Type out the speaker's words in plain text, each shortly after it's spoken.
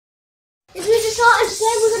So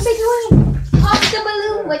instead we're gonna be doing pop the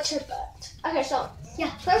balloon with your butt. Okay, so yeah,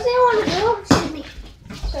 first thing I want to do, excuse me.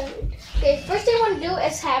 Okay, first thing I want to do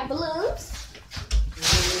is have balloons.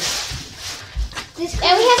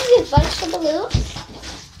 And we have these bunch of balloons.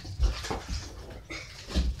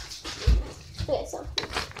 Okay, so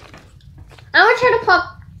I'm gonna try to pop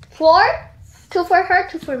 4, 2 for her,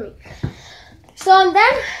 2 for me. So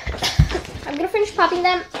then I'm gonna finish popping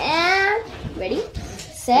them and ready,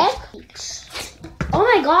 set. Oh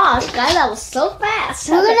my gosh, guys, that was so fast.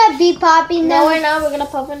 We're gonna be popping them. No, we're not. We're gonna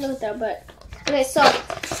pop them with our butt. Okay, so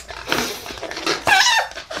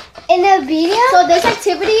in the video. So this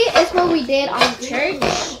activity is what we did on church.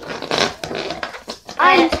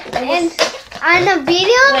 And on the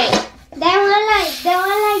video, wait. They were like the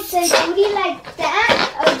booty like that,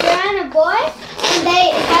 a girl and a boy, and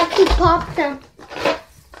they have to pop them.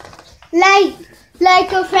 Like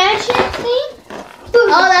a friendship thing.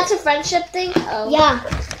 Oh, that's a friendship thing? Oh. Yeah.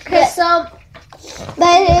 Okay, so.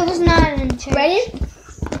 But it was not in church. Ready?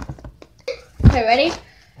 Okay, ready?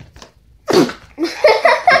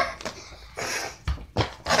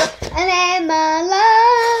 And Emma,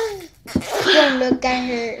 don't look at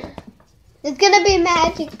her. It's gonna be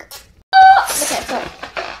magic. Okay, so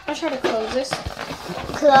I'll try to close this.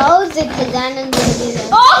 Close it, because then I'm gonna do that.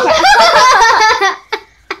 Oh!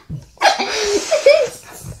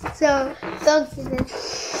 So don't do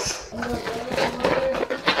this.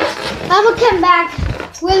 I'm gonna come back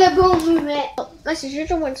with a boom movement. My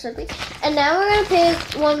sister won something. And now we're gonna pick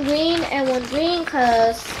one green and one green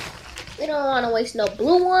because we don't want to waste no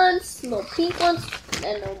blue ones, no pink ones,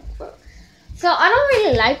 and no. So I don't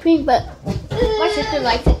really like pink, but my sister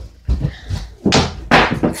likes it.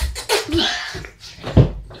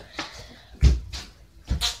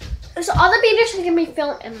 So all the videos are gonna be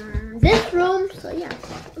filmed in this room. So yeah.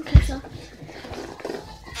 Okay, so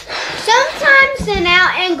sometimes send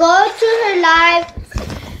out and go to her live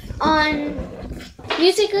on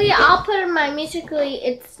Musically. I'll put in my Musically.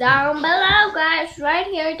 It's down below, guys. Right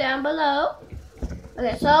here, down below.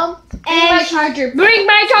 Okay, so bring my charger. Bring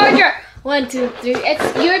my charger. 1, 2, 3.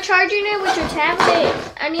 It's you're charging it with your tablet.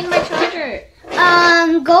 I need my charger.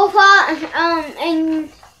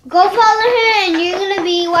 Go follow her, and you're gonna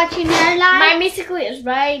be watching her live. My Musically is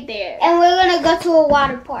right there. And we're gonna go to a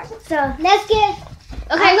water park. So let's get.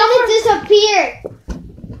 Okay, I'm gonna disappear.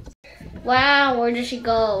 Wow, where did she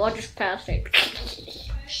go? I'll just pass it.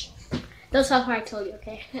 That's how far I told you,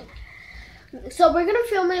 okay? So we're gonna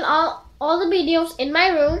film it all the videos in my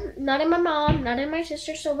room, not in my mom, not in my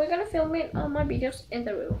sister. So we're gonna film it all my videos in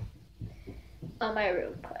the room, my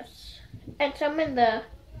room, plus, and some in the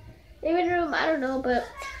living room. I don't know, but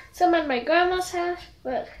some in my grandma's house.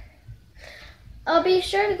 But I'll be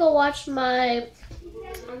sure to go watch my.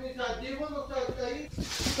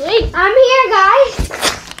 Wait, I'm here, guys.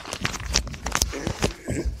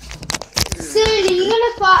 Seriously, you're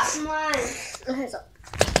gonna pop mine. okay, so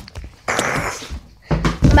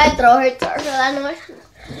my throat hurts so that much.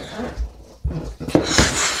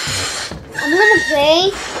 I'm gonna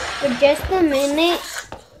play for just a minute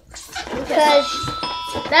because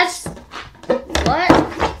that's what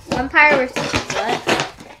vampire versus what?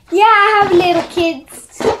 Yeah, I have little kids.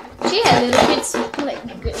 She had little kids like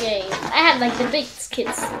good games. I had like the big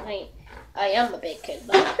kids. I am a big kid,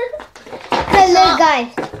 but Hello,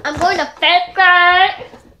 guys. I'm going to pet guy.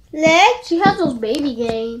 Let's. She has those baby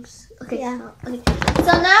games. Okay. Yeah. Okay.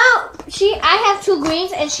 So now I have 2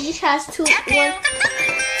 greens and she has 2.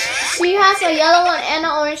 She has a yellow one and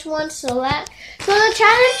an orange one. So the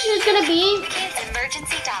challenge is gonna be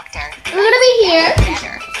emergency doctor. we're gonna be here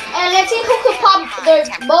and let's see who could pop both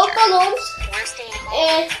balloons.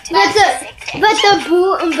 And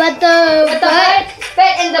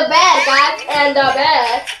But in the bag, guys, and the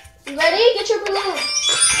bag. Ready? Get your balloon.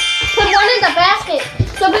 Put one in the basket.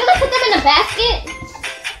 So we're gonna put them in the basket.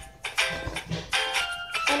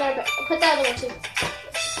 And put the other one too.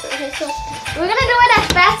 Okay, so we're gonna do it as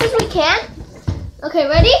fast as we can. Okay,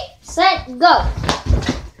 ready, set, go. I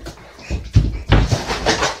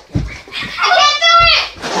can't do it.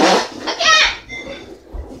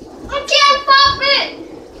 I can't pop it.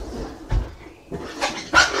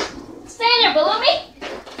 Stay there, below me.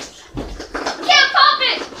 I can't pop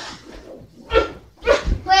it.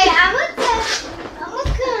 wait, I'm gonna come.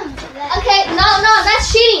 Okay, no,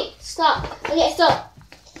 that's cheating. Stop. Okay, so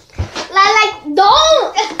like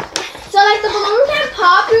don't. So like the balloon can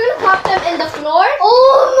pop. You're gonna pop them in the floor.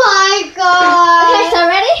 Oh my god. Okay, so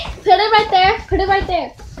ready? Put it right there. Put it right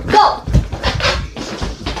there. Go.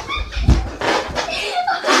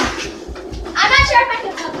 I'm not sure if I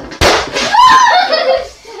can pop it.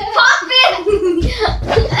 Pop it.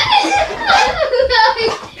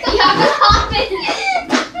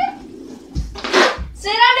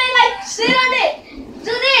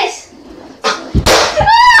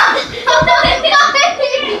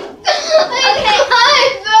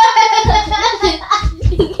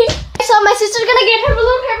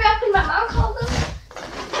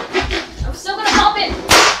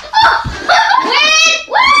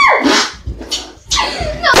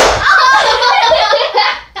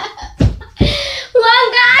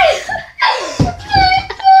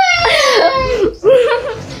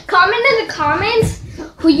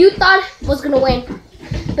 who you thought was gonna win.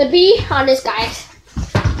 But be honest, guys.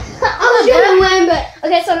 I was gonna win, but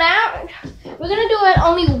okay. So now we're gonna do it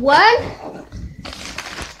only one.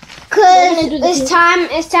 Cause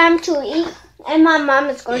it's time to eat, and my mom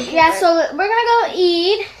is going to. Yeah, so we're gonna go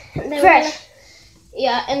eat. And then Fresh.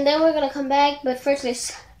 Yeah, and then we're gonna come back. But first,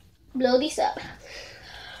 let's blow these up.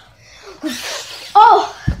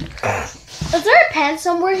 Oh, is there a pen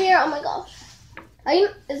somewhere here? Oh my gosh.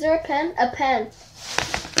 Is there a pen? A pen.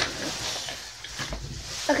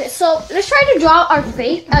 Okay, so let's try to draw our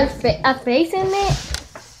face, a face in it.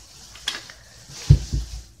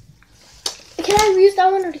 Can I use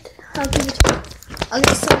that one or I'll give it to you?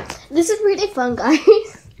 Okay, so this is really fun, guys.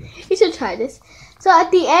 You should try this. So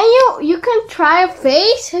at the end, you can try a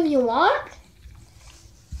face if you want.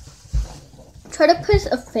 Try to put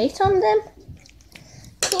a face on them.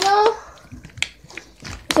 You know?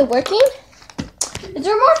 Is it working? Is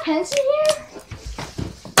there more pens in here?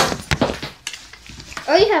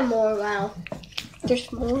 Oh, you have more. Wow.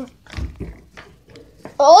 There's more.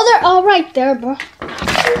 Oh, they're all right there, bro.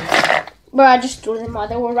 Bro, I just threw them all.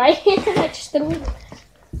 They were right here. I just threw them.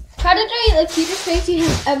 Try to draw the cutest face you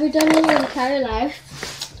have ever done in your entire life.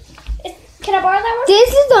 Can I borrow that one? This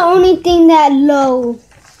is the only thing that low.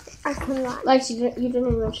 I can lie. Like you didn't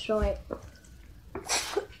even show it.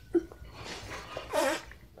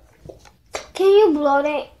 Can you blow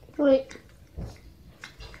it? Wait.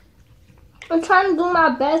 I'm trying to do my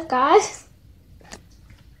best, guys.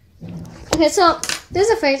 Okay, so this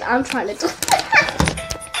is a face I'm trying to do.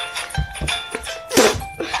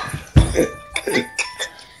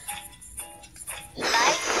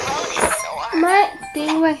 My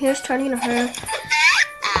thing right here is starting to hurt.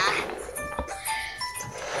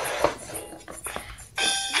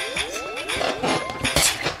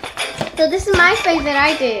 So this is my face that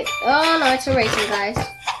I did. Oh no, it's erasing, guys.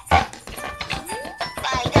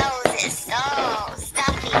 My nose is so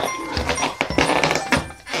stuffy.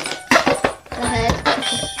 Go ahead.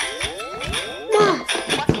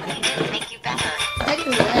 What can I do to make you better? I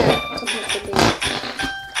can do that. Something to do.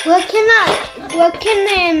 What can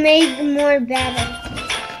I make more better?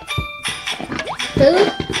 Food?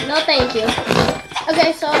 No, thank you.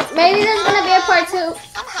 Okay, so maybe there's gonna be a part 2,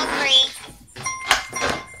 I'm hungry.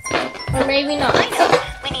 or maybe not. I know.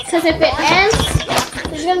 We need Because if it ends,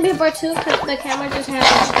 there's gonna be a part 2 because the camera doesn't have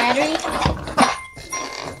much battery.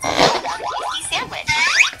 a sandwich.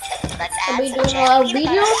 Let's I'll add be some doing jam a lot of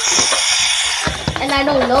peanut videos, and I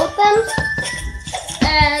don't load them,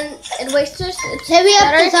 and it wastes just. It's Hurry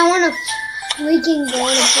up, better. because I want to freaking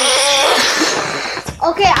go to bed.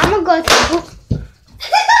 Okay, I'm gonna go to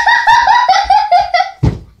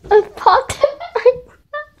I popped it.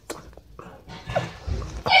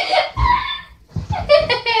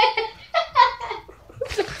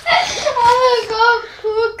 Oh my god,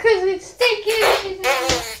 poop, because it's stinking.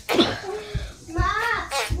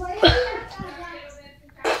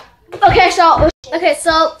 Okay,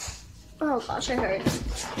 so, oh gosh, it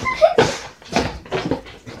hurts.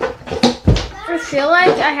 I feel like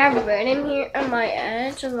I have red in here on my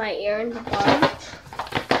edge of my ear in the bottom.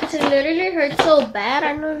 It literally hurts so bad.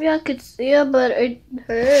 I don't know if y'all could see it, but it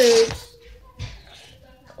hurts.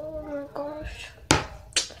 Oh my gosh.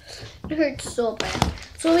 It hurts so bad.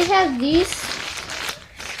 So we have these.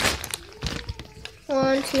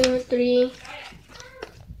 1, 2, 3,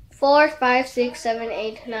 4, 5, 6, 7,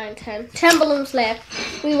 8, 9, 10. 10 balloons left.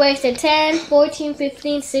 We wasted 10, 14,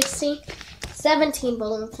 15, 16, 17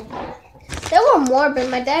 balloons. There were more, but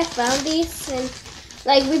my dad found these, and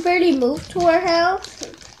like we barely moved to our house.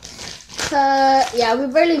 Yeah, we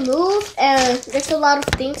barely moved, and there's a lot of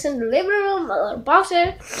things in the living room, a lot of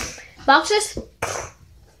boxes.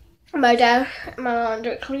 My dad, my mom,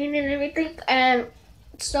 they're cleaning and everything, and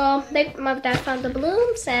so my dad found the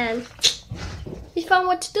balloons, and he found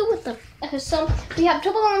what to do with them. Okay, so we have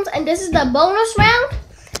 2 balloons, and this is the bonus round.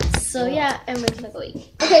 So yeah, and we're gonna go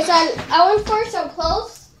eat. Okay, so I went for some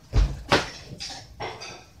clothes.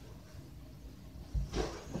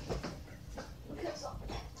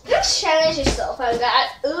 Just challenge yourself, I got.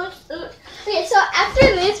 Okay, so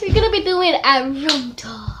after this, we're gonna be doing a room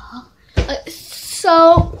tour.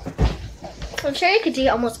 So I'm sure you could see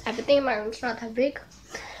almost everything in my room. It's not that big.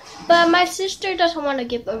 But my sister doesn't want to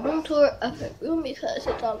give a room tour of her room because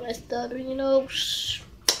it's all messed up, you know.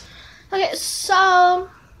 Okay, so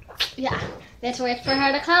yeah, let's wait for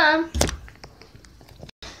her to come.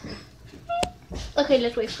 Okay,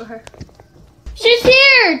 let's wait for her. She's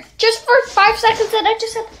here! Just for 5 seconds and I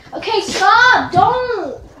just said, okay, stop,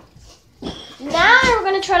 don't. Now we're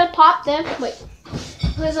gonna try to pop them. Wait.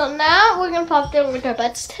 Okay, so now we're gonna pop them with our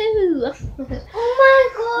butts too. Oh my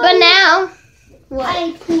god. But now, What?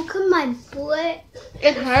 I poke in my butt.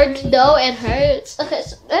 It hurts though, it hurts. Okay,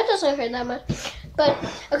 so that doesn't hurt that much. But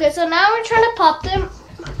okay, so now we're trying to pop them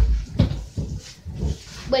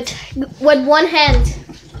with one hand.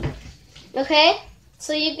 Okay?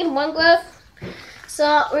 So you get one glove.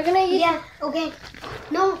 So we're gonna use Okay.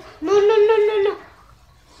 No.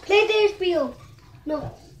 Play the HBO.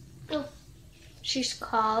 No. she's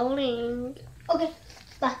calling. Okay.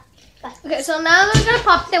 Bye. Okay, so now we're gonna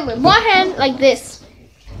pop them with one hand like this.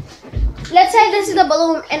 Let's say this is the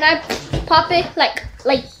balloon and I pop it like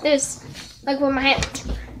this. Like with my hand.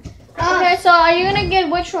 Okay, so are you gonna get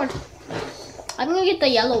which one? I'm gonna get the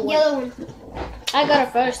yellow one. Yellow one. I got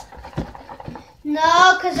it first.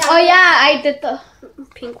 No, cause Oh yeah, I did the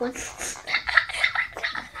pink one.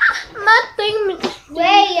 Nothing. Wait,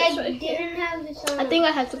 I didn't have this on. I think I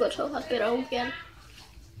have to go to the hospital again.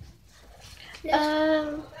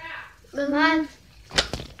 Mom.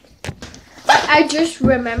 I just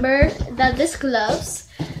remembered that these gloves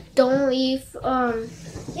don't leave.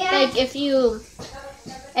 Like if you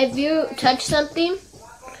touch something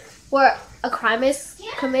where a crime is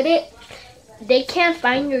committed, they can't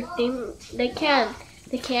find your thing. They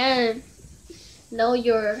can't know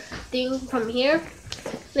your thing from here.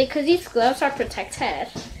 Like, cause these gloves are protected.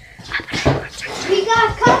 We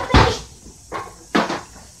got coffee.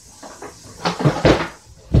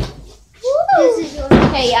 This is yours.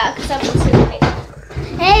 Okay, yeah, cause I'm listening.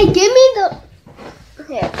 Hey, give me the.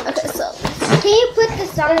 Here. Okay, so Can you put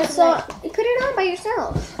this on? so you put it on by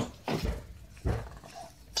yourself.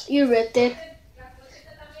 You ripped it.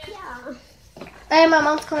 Yeah. Hey, my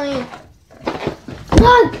mom's calling you.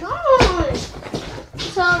 Oh, come on.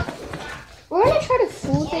 So we're gonna try to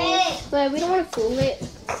fool things, but we don't want to fool it.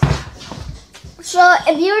 So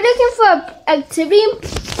if you're looking for activity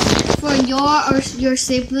for your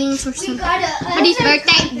siblings or something, somebody's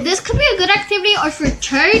birthday, this could be a good activity, or for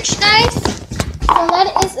church, guys. So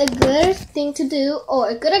that is a good thing to do, or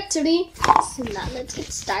a good activity. So now let's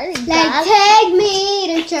get started, guys. Take me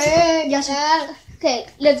to church. Yes. Okay,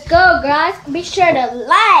 let's go, guys. Be sure to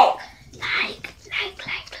like.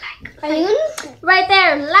 Are you? Right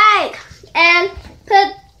there, like, and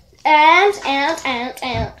put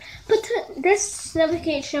and put this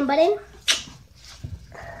notification button.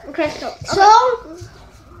 Okay, So,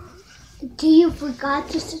 do you forgot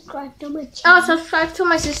to subscribe to my channel? Oh, subscribe to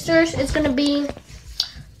my sisters. It's gonna be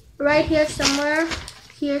right here somewhere.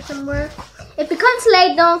 Here somewhere. It becomes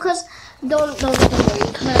late though, cause don't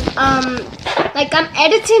worry, cause like I'm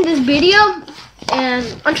editing this video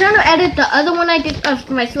and I'm trying to edit the other one I did of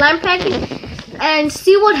my slime package and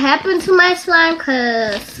see what happened to my slime,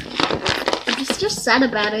 cause I'm just sad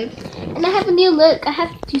about it. And I have a new look. I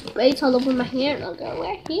have these braids all over my hair and I'll go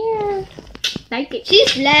right here. Like it.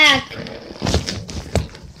 She's black.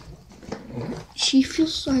 She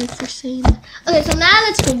feels sorry for saying that. Okay, so now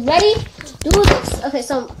let's get ready to do this. Okay,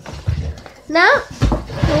 so now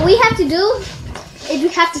what we have to do is we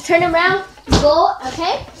have to turn around, go,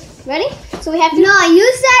 okay? Ready? So we have to. No,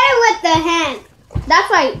 you said it with the hand. That's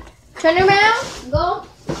right. Turn around, go,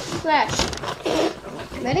 flash.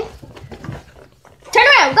 Ready? Turn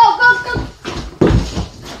around, go.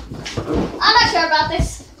 I'm not sure about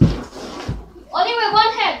this. Only with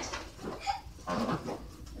one hand. I'm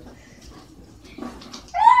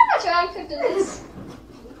not sure I could do this.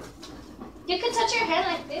 You can touch your hand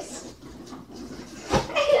like this.